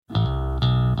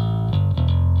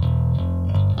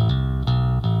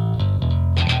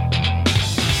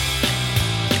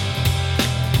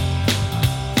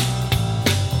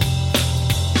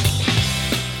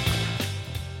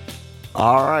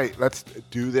All right, let's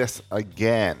do this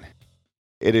again.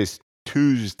 It is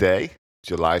Tuesday,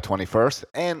 July 21st,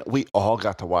 and we all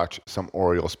got to watch some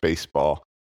Orioles baseball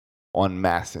on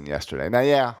MASN yesterday. Now,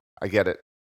 yeah, I get it.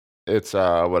 It's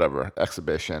whatever,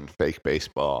 exhibition, fake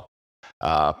baseball,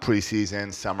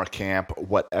 preseason, summer camp,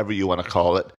 whatever you want to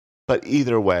call it. But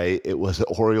either way, it was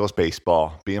Orioles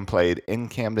baseball being played in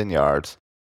Camden Yards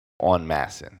on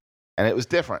MASN. And it was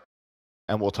different,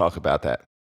 and we'll talk about that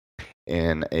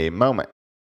in a moment.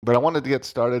 But I wanted to get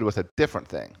started with a different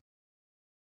thing,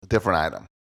 a different item,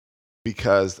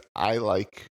 because I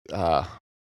like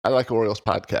Orioles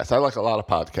podcasts. I like a lot of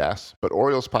podcasts, but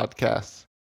Orioles podcasts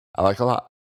I like a lot.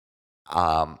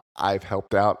 I've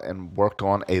helped out and worked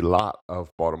on a lot of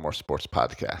Baltimore sports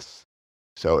podcasts.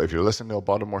 So if you're listening to a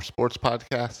Baltimore sports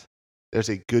podcast, there's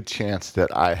a good chance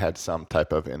that I had some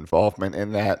type of involvement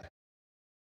in that,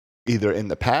 either in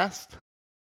the past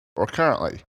or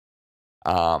currently.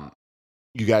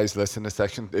 You guys listen to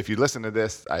section, if you listen to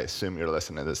this, I assume you're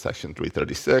listening to section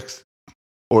 336,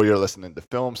 or you're listening to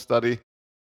Film Study.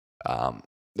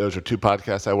 Those are two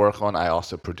podcasts I work on. I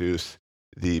also produce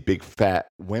the Big Fat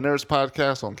Winners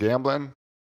podcast on gambling,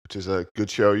 which is a good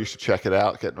show. You should check it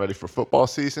out, getting ready for football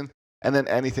season. And then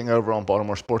anything over on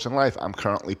Baltimore Sports and Life, I'm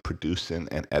currently producing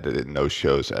and editing those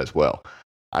shows as well.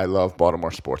 I love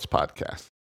Baltimore sports podcasts.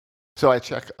 So I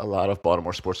check a lot of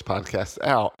Baltimore sports podcasts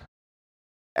out.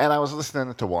 And I was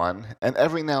listening to one, and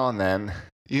every now and then,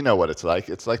 you know what it's like.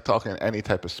 It's like talking any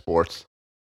type of sports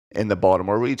in the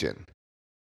Baltimore region.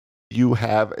 You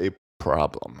have a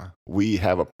problem.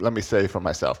 Let me say for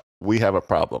myself, we have a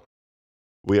problem.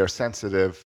 We are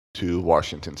sensitive to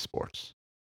Washington sports.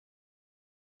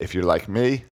 If you're like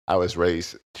me, I was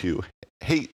raised to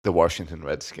hate the Washington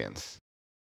Redskins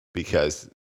because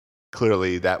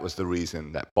clearly that was the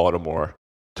reason that Baltimore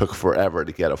took forever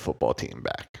to get a football team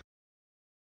back.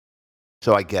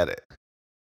 So I get it.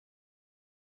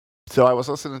 So I was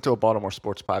listening to a Baltimore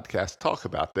sports podcast talk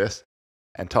about this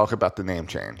and talk about the name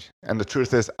change. And the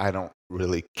truth is, I don't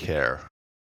really care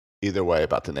either way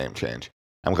about the name change.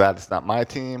 I'm glad it's not my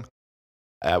team.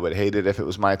 I would hate it if it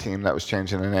was my team that was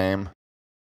changing the name.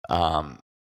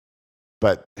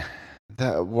 But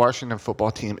the Washington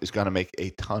football team is going to make a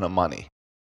ton of money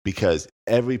because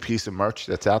every piece of merch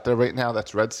that's out there right now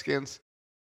that's Redskins,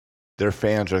 their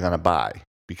fans are going to buy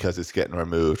because it's getting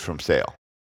removed from sale.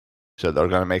 So they're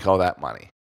going to make all that money.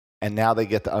 And now they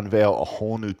get to unveil a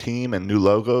whole new team and new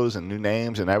logos and new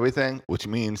names and everything, which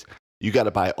means you got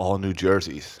to buy all new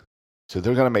jerseys. So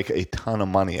they're going to make a ton of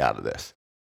money out of this.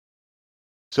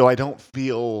 So I don't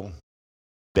feel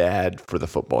bad for the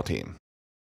football team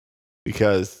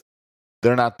because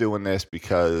they're not doing this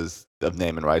because of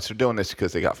naming rights. They're doing this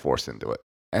because they got forced into it.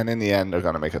 And in the end, they're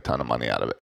going to make a ton of money out of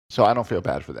it. So I don't feel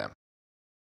bad for them.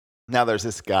 Now there's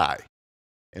this guy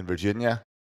in Virginia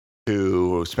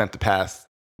who spent the past,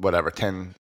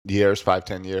 10 years,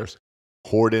 10 years,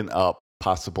 hoarding up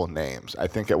possible names. I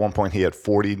think at one point he had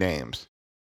 40 names,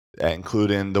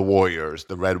 including the Warriors,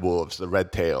 the Red Wolves, the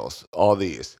Red Tails, all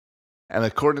these. And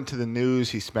according to the news,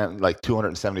 he spent like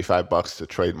 $275 to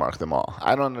trademark them all.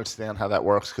 I don't understand how that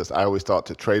works because I always thought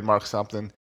to trademark something,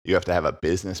 you have to have a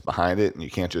business behind it and you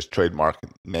can't just trademark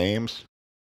names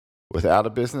without a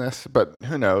business. But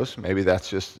who knows? Maybe that's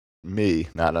just me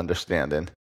not understanding.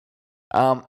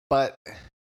 But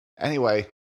anyway,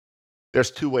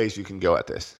 there's two ways you can go at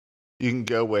this. You can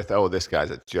go with, this guy's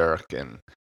a jerk and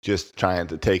just trying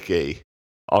to take a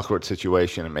awkward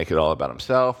situation and make it all about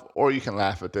himself. Or you can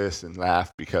laugh at this and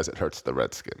laugh because it hurts the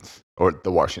Redskins or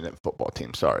the Washington football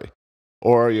team, sorry.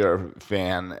 Or you're a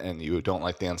fan and you don't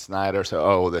like Dan Snyder,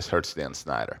 so, this hurts Dan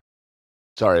Snyder.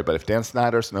 Sorry, but if Dan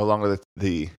Snyder's no longer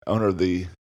the owner of the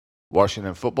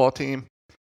Washington football team,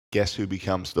 guess who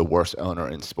becomes the worst owner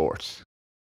in sports?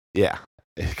 Yeah,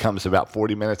 it comes about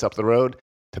 40 minutes up the road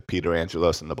to Peter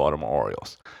Angelos and the Baltimore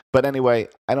Orioles. But anyway,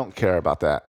 I don't care about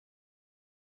that.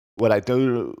 What I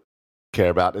do care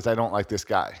about is I don't like this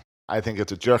guy. I think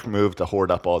it's a jerk move to hoard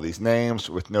up all these names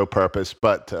with no purpose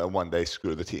but to one day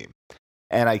screw the team.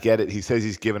 And I get it. He says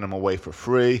he's giving them away for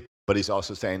free, but he's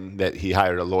also saying that he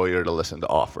hired a lawyer to listen to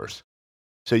offers.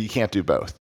 So you can't do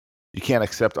both. You can't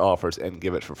accept offers and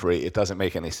give it for free. It doesn't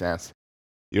make any sense.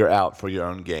 You're out for your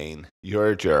own gain.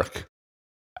 You're a jerk.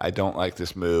 I don't like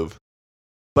this move.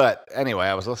 But anyway,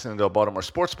 I was listening to a Baltimore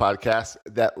sports podcast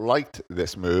that liked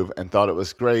this move and thought it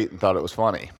was great and thought it was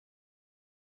funny.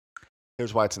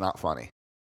 Here's why it's not funny.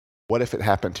 What if it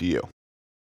happened to you?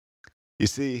 You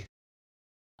see,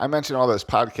 I mentioned all those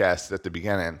podcasts at the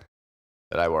beginning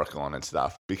that I work on and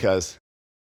stuff because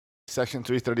Section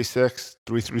 336,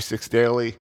 336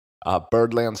 Daily,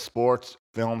 Birdland Sports,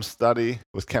 Film Study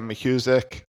with Ken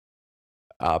McCusick,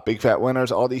 Big Fat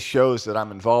Winners, all these shows that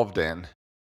I'm involved in.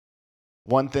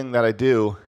 One thing that I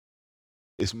do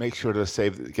is make sure to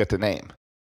get the name.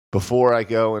 Before I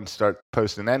go and start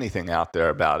posting anything out there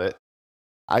about it,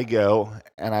 I go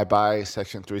and I buy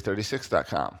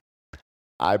section336.com.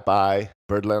 I buy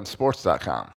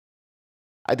birdlandsports.com.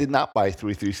 I did not buy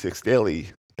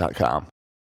 336daily.com,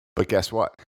 but guess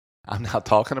what? I'm now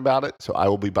talking about it, so I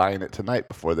will be buying it tonight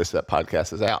before this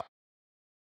podcast is out.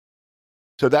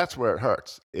 So that's where it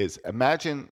hurts, is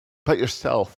put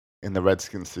yourself in the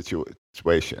Redskins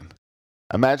situation.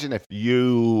 Imagine if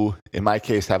you, in my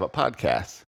case, have a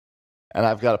podcast, and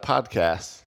I've got a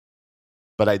podcast,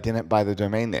 but I didn't buy the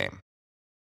domain name,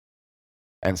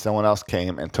 and someone else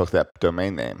came and took that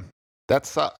domain name. That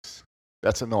sucks.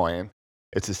 That's annoying.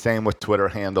 It's the same with Twitter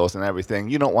handles and everything.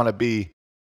 You don't want to be,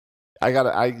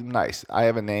 I'm nice. I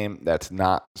have a name that's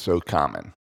not so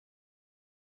common,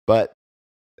 but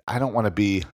I don't want to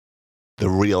be the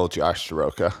real Josh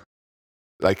Soroka.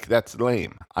 Like, that's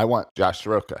lame. I want Josh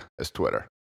Soroka as Twitter.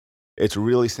 It's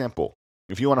really simple.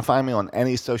 If you want to find me on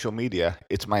any social media,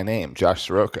 it's my name, Josh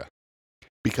Soroka.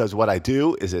 Because what I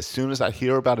do is as soon as I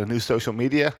hear about a new social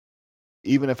media,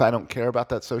 even if I don't care about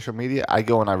that social media, I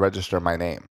go and I register my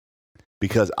name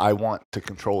because I want to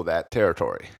control that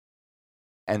territory.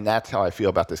 And that's how I feel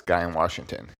about this guy in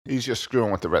Washington. He's just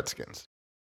screwing with the Redskins.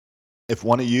 If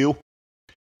one of you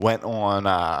went on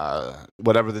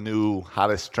whatever the new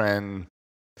hottest trend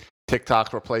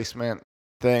TikTok replacement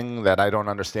thing that I don't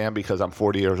understand because I'm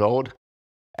 40 years old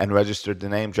and registered the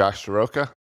name Josh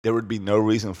Soroka, there would be no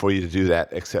reason for you to do that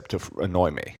except to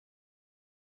annoy me.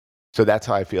 So that's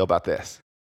how I feel about this.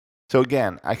 So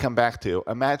again, I come back to,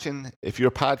 imagine if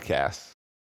your podcast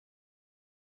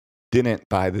didn't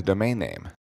buy the domain name.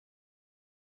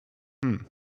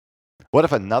 What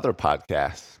if another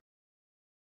podcast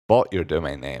bought your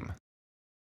domain name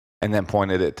and then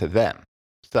pointed it to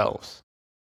themselves?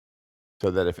 So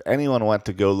that if anyone went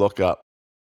to go look up,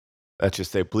 let's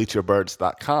just say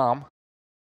bleacherbirds.com,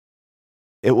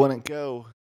 it wouldn't go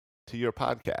to your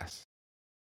podcast.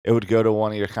 It would go to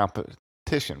one of your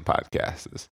competition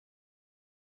podcasts.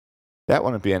 That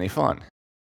wouldn't be any fun.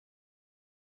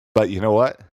 But you know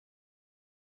what?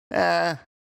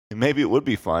 Maybe it would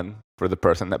be fun for the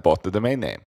person that bought the domain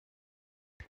name.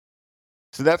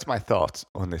 So that's my thoughts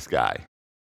on this guy.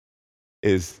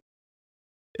 Is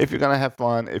if you're going to have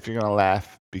fun, if you're going to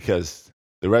laugh because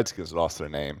the Redskins lost their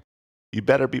name, you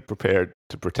better be prepared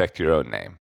to protect your own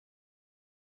name.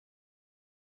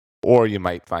 Or you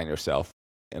might find yourself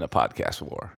in a podcast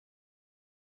war.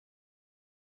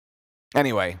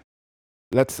 Anyway,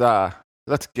 let's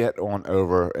get on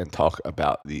over and talk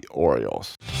about the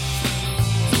Orioles.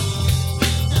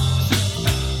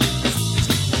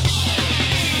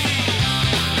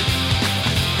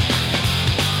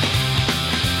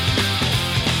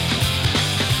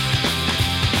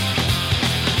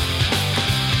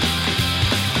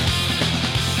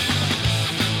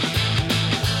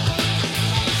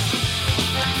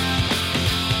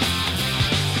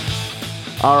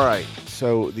 All right,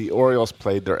 so the Orioles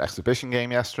played their exhibition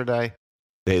game yesterday.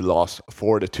 They lost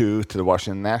 4-2 to the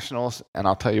Washington Nationals, and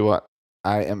I'll tell you what,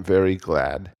 I am very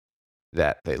glad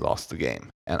that they lost the game,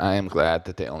 and I am glad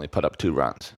that they only put up 2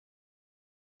 runs.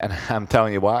 And I'm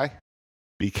telling you why,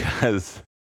 because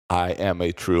I am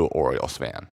a true Orioles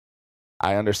fan.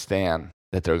 I understand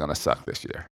that they're going to suck this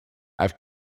year. I've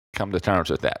come to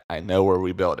terms with that. I know we're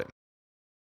rebuilding,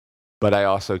 but I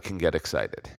also can get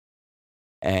excited.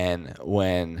 And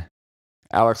when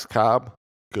Alex Cobb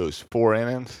goes 4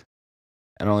 innings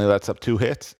and only lets up 2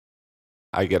 hits,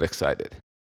 I get excited.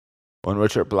 When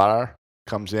Richard Bleier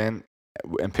comes in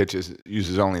and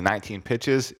uses only 19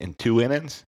 pitches in 2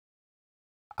 innings,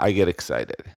 I get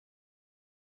excited.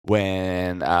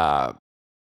 When Jose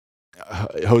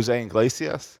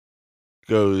Iglesias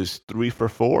goes 3 for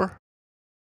 4,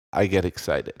 I get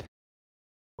excited.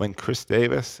 When Chris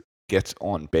Davis gets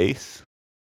on base,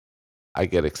 I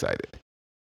get excited.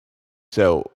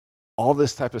 So all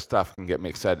this type of stuff can get me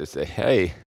excited to say,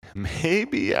 hey,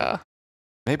 maybe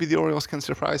the Orioles can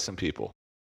surprise some people.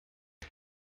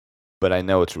 But I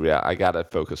know it's real. I got to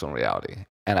focus on reality.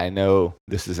 And I know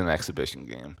this is an exhibition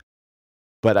game.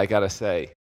 But I got to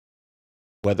say,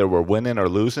 whether we're winning or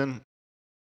losing,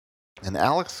 and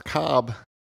Alex Cobb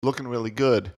looking really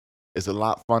good is a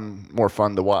lot more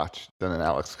fun to watch than an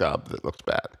Alex Cobb that looks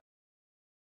bad.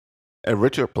 And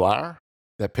Richard Bleier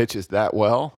that pitches that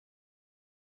well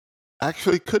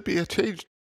actually could be a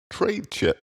trade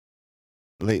chip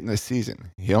late in the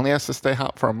season. He only has to stay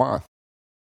hot for a month.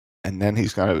 And then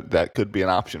that could be an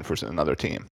option for another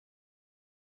team.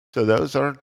 So those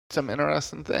are some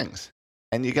interesting things.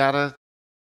 And you got to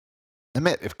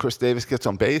admit, if Chris Davis gets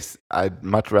on base, I'd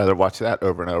much rather watch that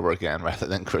over and over again rather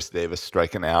than Chris Davis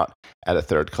striking out at a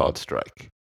third called strike.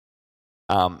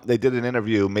 They did an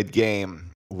interview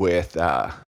mid-game with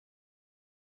the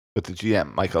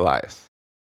GM, Mike Elias.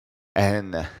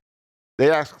 And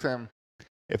they asked him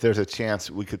if there's a chance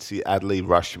we could see Adley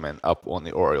Rutschman up on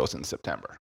the Orioles in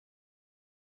September.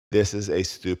 This is a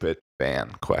stupid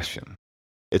fan question.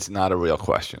 It's not a real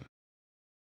question.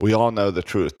 We all know the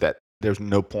truth that there's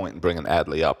no point in bringing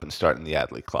Adley up and starting the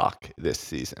Adley clock this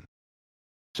season.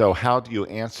 So how do you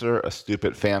answer a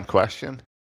stupid fan question?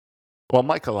 Well,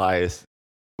 Mike Elias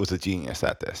was a genius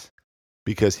at this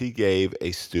because he gave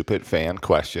a stupid fan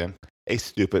question a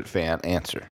stupid fan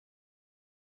answer.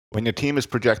 When your team is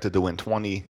projected to win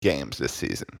 20 games this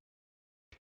season,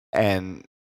 and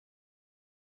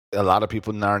a lot of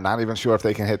people are not even sure if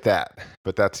they can hit that,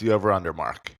 but that's the over-under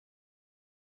mark.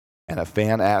 And a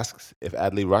fan asks if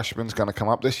Adley Rutschman's going to come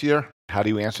up this year, how do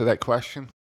you answer that question?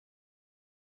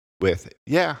 With,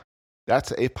 yeah,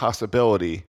 that's a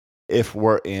possibility if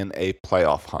we're in a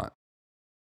playoff hunt.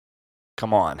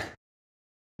 Come on.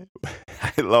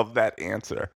 I love that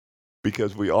answer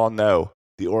because we all know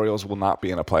the Orioles will not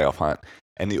be in a playoff hunt,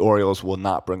 and the Orioles will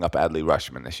not bring up Adley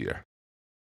Rutschman this year.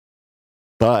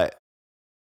 But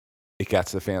it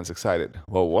gets the fans excited.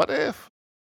 Well, what if?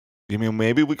 You mean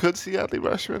maybe we could see Adley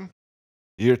Rutschman?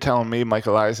 You're telling me Mike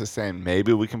Elias is saying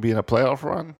maybe we can be in a playoff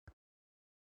run?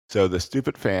 So the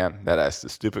stupid fan that asks the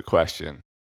stupid question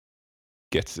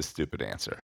gets the stupid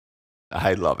answer.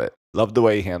 I love it. Love the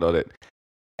way he handled it.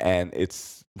 And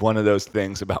it's one of those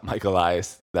things about Mike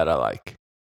Elias that I like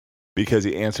because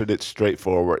he answered it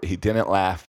straightforward. He didn't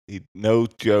laugh. No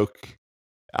joke.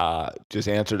 Just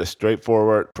answered a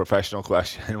straightforward professional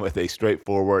question with a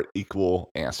straightforward equal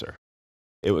answer.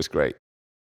 It was great.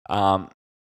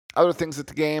 Other things at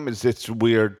the game is it's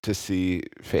weird to see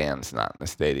fans not in the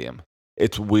stadium.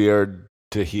 It's weird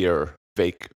to hear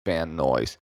fake fan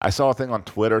noise. I saw a thing on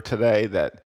Twitter today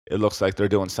that it looks like they're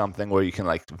doing something where you can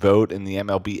like vote in the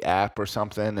MLB app or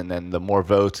something, and then the more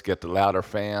votes get the louder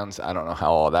fans. I don't know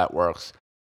how all that works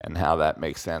and how that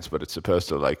makes sense, but it's supposed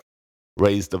to like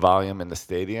raise the volume in the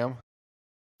stadium.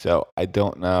 So I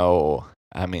don't know.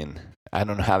 I mean, I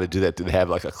don't know how to do that. Do they have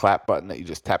like a clap button that you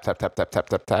just tap, tap, tap, tap, tap,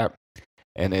 tap, tap?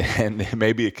 And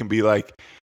maybe it can be like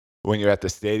when you're at the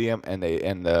stadium and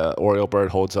the Oriole bird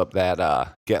holds up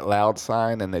that get loud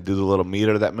sign and they do the little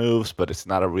meter that moves, but it's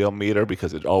not a real meter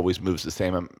because it always moves the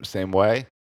same way.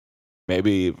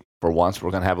 Maybe for once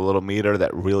we're going to have a little meter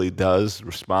that really does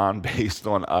respond based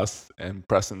on us and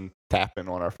tapping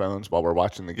on our phones while we're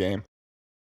watching the game.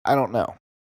 I don't know,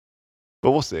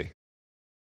 but we'll see.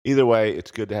 Either way, it's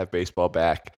good to have baseball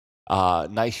back.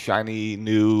 Nice, shiny,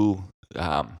 new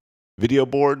video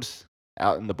boards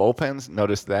out in the bullpens.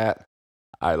 Notice that.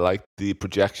 I like the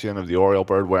projection of the Oriole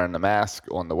bird wearing the mask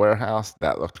on the warehouse.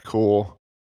 That looked cool,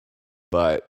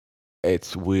 but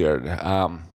it's weird.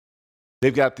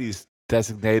 They've got these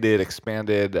designated,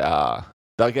 expanded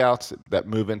dugouts that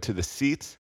move into the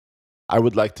seats. I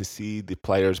would like to see the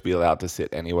players be allowed to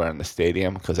sit anywhere in the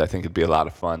stadium because I think it'd be a lot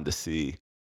of fun to see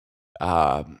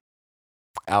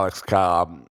Alex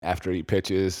Cobb, after he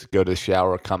pitches, go to the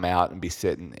shower, come out, and be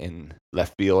sitting in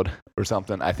left field or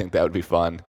something. I think that would be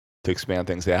fun to expand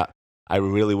things out. I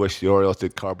really wish the Orioles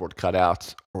did cardboard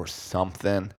cutouts or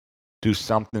something. Do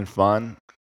something fun.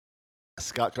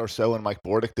 Scott Garceau and Mike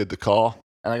Bordick did the call.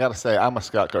 And I got to say, I'm a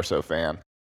Scott Garceau fan.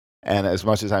 And as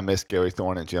much as I miss Gary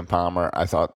Thorne and Jim Palmer, I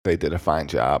thought they did a fine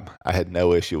job. I had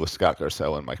no issue with Scott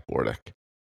Garceau and Mike Bordick.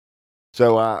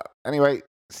 So anyway,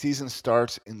 season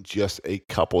starts in just a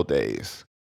couple days.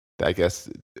 I guess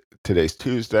today's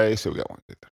Tuesday, so we got,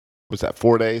 what's that,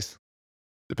 4 days?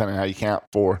 Depending on how you count,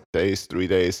 4 days, 3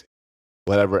 days,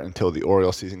 whatever, until the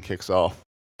Orioles season kicks off.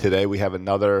 Today we have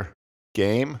another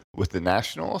game with the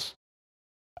Nationals.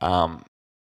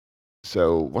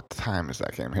 So what time is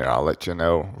that game here? I'll let you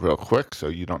know real quick so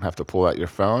you don't have to pull out your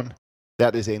phone.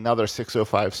 That is another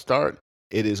 6:05 start.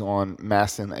 It is on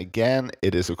MASN again.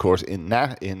 It is, of course, in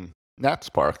Nats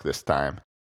Park this time.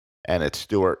 And it's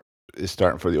Stewart is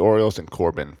starting for the Orioles and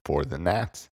Corbin for the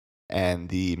Nats. And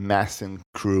the MASN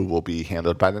crew will be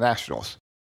handled by the Nationals.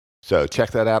 So check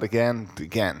that out again.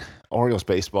 Again, Orioles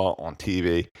baseball on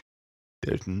TV.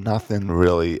 There's nothing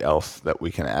really else that we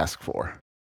can ask for.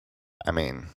 I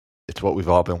mean, it's what we've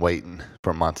all been waiting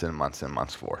for months and months and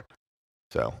months for.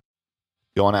 So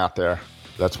going out there,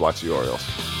 let's watch the Orioles.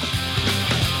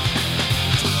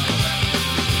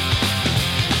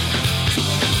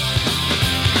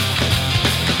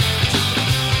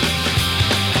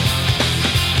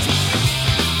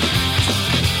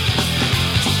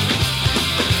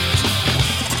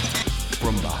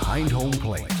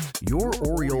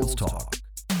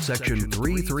 Section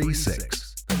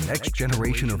 336, the next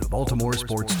generation of Baltimore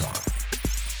sports talk.